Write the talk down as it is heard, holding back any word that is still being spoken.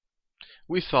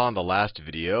We saw in the last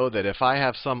video that if I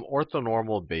have some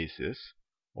orthonormal basis,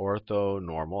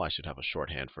 orthonormal, I should have a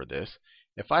shorthand for this.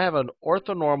 If I have an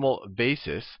orthonormal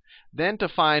basis, then to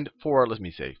find let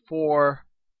me say, for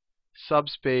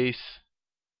subspace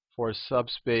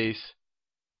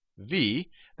V,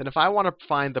 then if I want to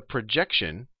find the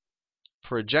projection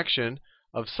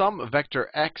of some vector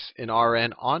x in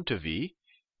Rn onto V,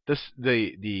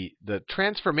 the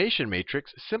transformation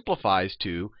matrix simplifies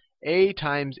to A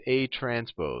times A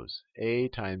transpose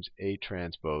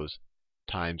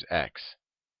times x,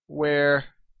 where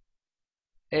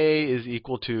A is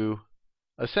equal to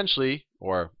essentially,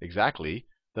 or exactly,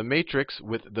 the matrix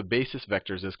with the basis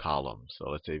vectors as columns. So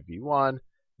let's say V1,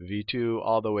 V2,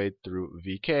 all the way through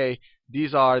Vk.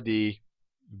 These are the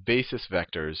basis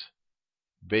vectors,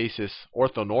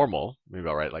 orthonormal, maybe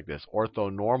I'll write it like this,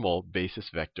 orthonormal basis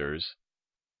vectors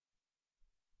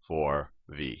for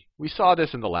V. We saw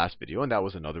this in the last video, and that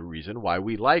was another reason why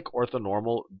we like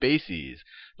orthonormal bases.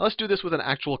 Now let's do this with an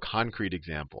actual concrete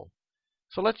example.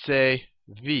 So let's say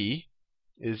V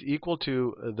is equal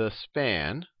to the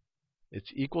span.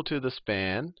 It's equal to the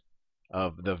span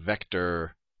of the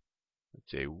vector, let's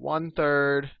say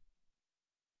 1/3,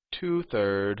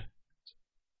 2/3,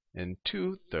 and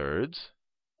 2/3,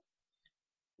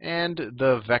 and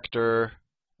the vector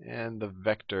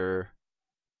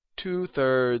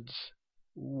 2/3,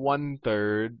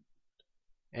 1/3,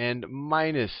 and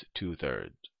minus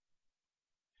 2/3.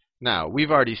 Now, we've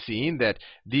already seen that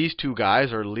these two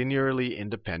guys are linearly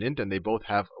independent, and they both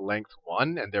have length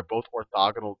 1, and they're both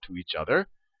orthogonal to each other.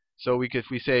 So if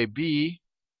we say B,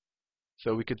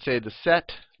 so we could say the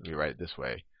set, let me write it this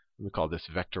way. Let me call this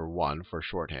vector 1 for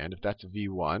shorthand. If that's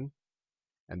V1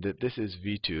 and that this is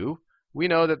V2, we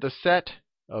know that the set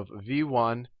of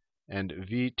V1 and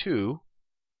V2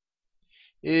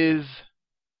 is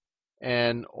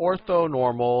an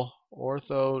orthonormal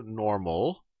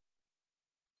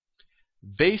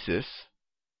basis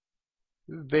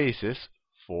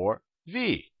for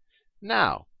V.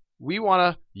 Now, we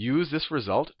want to use this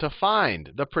result to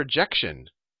find the projection.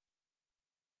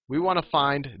 We want to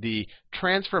find the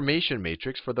transformation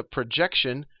matrix for the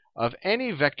projection of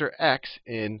any vector x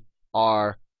in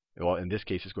R, well, in this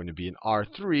case it's going to be in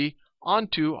R3,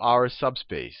 onto our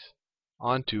subspace,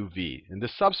 onto V. And the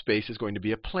subspace is going to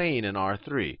be a plane in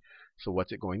R3. So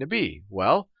what's it going to be?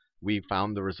 Well, we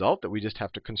found the result that we just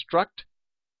have to construct.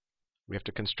 We have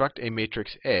to construct a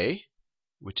matrix A,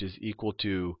 which is equal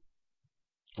to,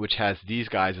 which has these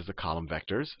guys as the column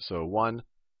vectors. So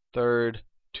 1/3,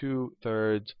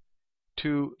 2/3,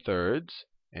 2/3,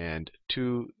 and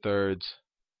 2/3,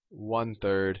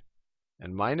 1/3,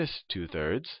 and minus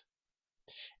 2/3.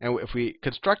 And if we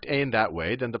construct A in that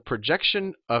way, then the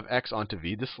projection of x onto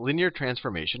V, this linear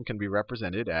transformation, can be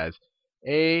represented as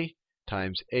A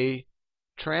times A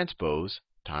transpose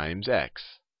times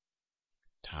x.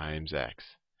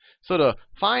 So to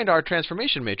find our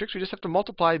transformation matrix, we just have to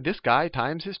multiply this guy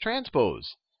times his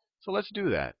transpose. So let's do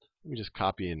that. Let me just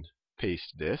copy and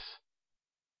paste this.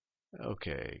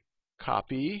 Okay,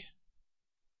 copy.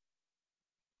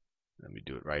 Let me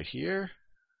do it right here.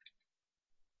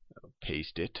 I'll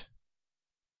paste it.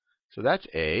 So that's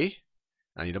A.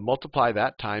 I need to multiply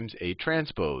that times A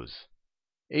transpose.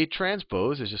 A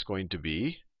transpose is just going to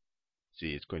be,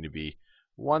 see, it's going to be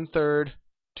 1/3,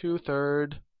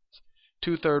 2/3,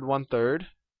 2/3, 1/3,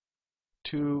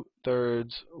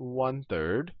 2/3,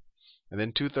 1/3, and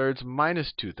then 2/3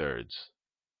 minus 2/3.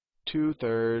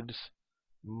 2/3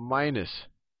 minus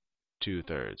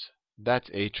 2/3. That's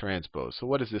A transpose. So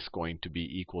what is this going to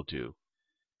be equal to?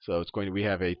 So it's going to, we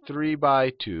have a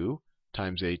 3/2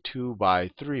 times a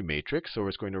 2/3 matrix. So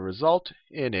it's going to result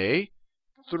in a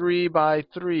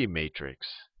 3/3 matrix.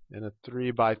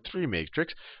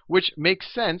 Which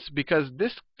makes sense because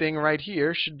this thing right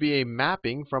here should be a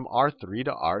mapping from R3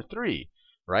 to R3,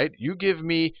 right? You give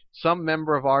me some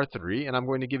member of R3, and I'm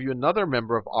going to give you another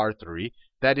member of R3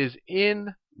 that is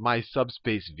in my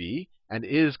subspace V and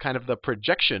is kind of the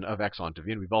projection of x onto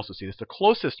V. And we've also seen it's the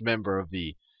closest member of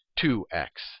V to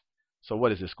x. So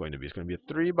what is this going to be? It's going to be a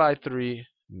 3/3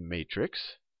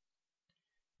 matrix.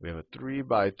 We have a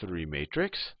 3/3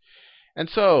 matrix. And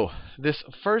so this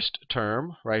first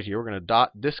term right here, we're going to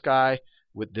dot this guy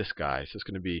with this guy. So it's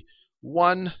going to be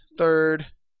 1/3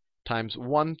 times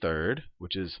 1/3,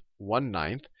 which is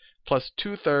 1/9, plus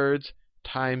 2/3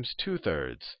 times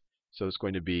 2/3. So it's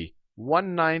going to be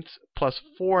 1/9 plus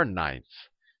 4/9.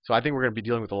 So I think we're going to be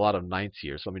dealing with a lot of ninths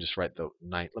here. So let me just write the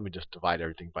ninth. Let me just divide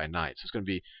everything by ninths. So it's going to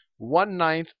be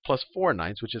 1/9 plus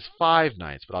 4/9, which is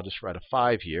 5/9. But I'll just write a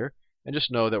 5 here, and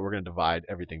just know that we're going to divide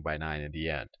everything by 9 in the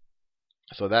end.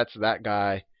 So that's that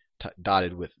guy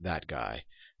dotted with that guy.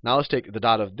 Now let's take the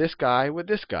dot of this guy with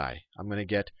this guy. I'm going to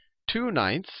get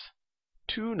 2/9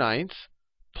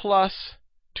 plus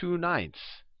 2/9,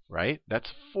 right?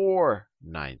 That's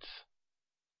 4/9.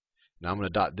 Now I'm going to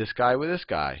dot this guy with this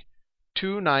guy.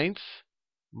 2/9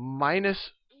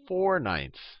 minus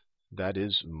 4/9. That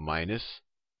is minus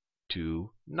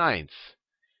 2/9.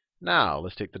 Now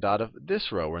let's take the dot of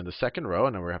this row. We're in the second row,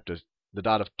 and then we have to the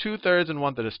dot of 2/3 and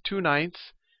 1/3 is 2/9.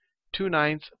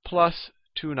 2/9 plus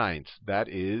 2/9. That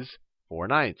is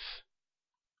 4/9.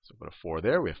 So put a 4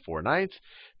 there. We have 4/9.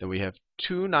 Then we have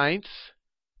 2/9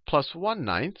 plus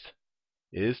 1/9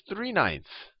 is 3/9.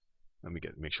 Let me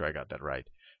make sure I got that right.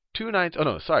 2/9. Oh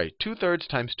no, sorry. 2/3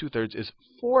 times 2/3 is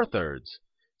 4/3.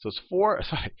 So it's 4.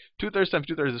 Sorry. 2/3 times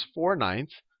 2/3 is 4/9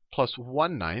 plus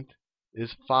 1/9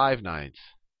 is 5/9.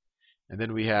 And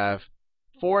then we have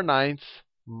 4/9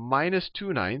 minus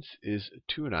 2/9 is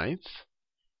 2/9.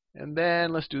 And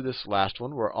then let's do this last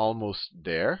one. We're almost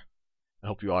there. I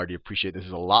hope you already appreciate this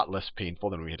is a lot less painful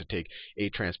than we had to take A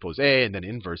transpose A and then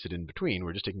inverse it in between.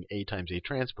 We're just taking A times A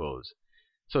transpose.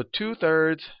 So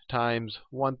 2/3 times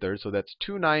 1/3, so that's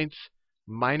 2/9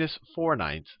 minus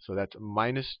 4/9, so that's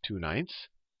minus 2/9.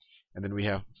 And then we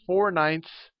have 4/9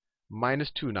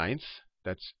 minus 2/9,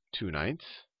 that's 2/9.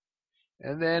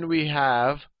 And then we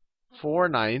have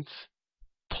 4/9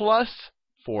 plus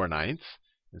 4/9,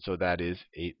 and so that is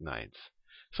 8/9.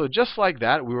 So just like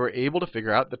that, we were able to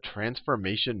figure out the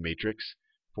transformation matrix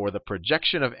for the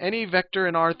projection of any vector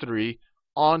in R3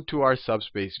 onto our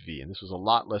subspace V. And this was a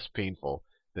lot less painful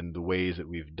than the ways that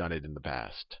we've done it in the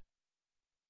past.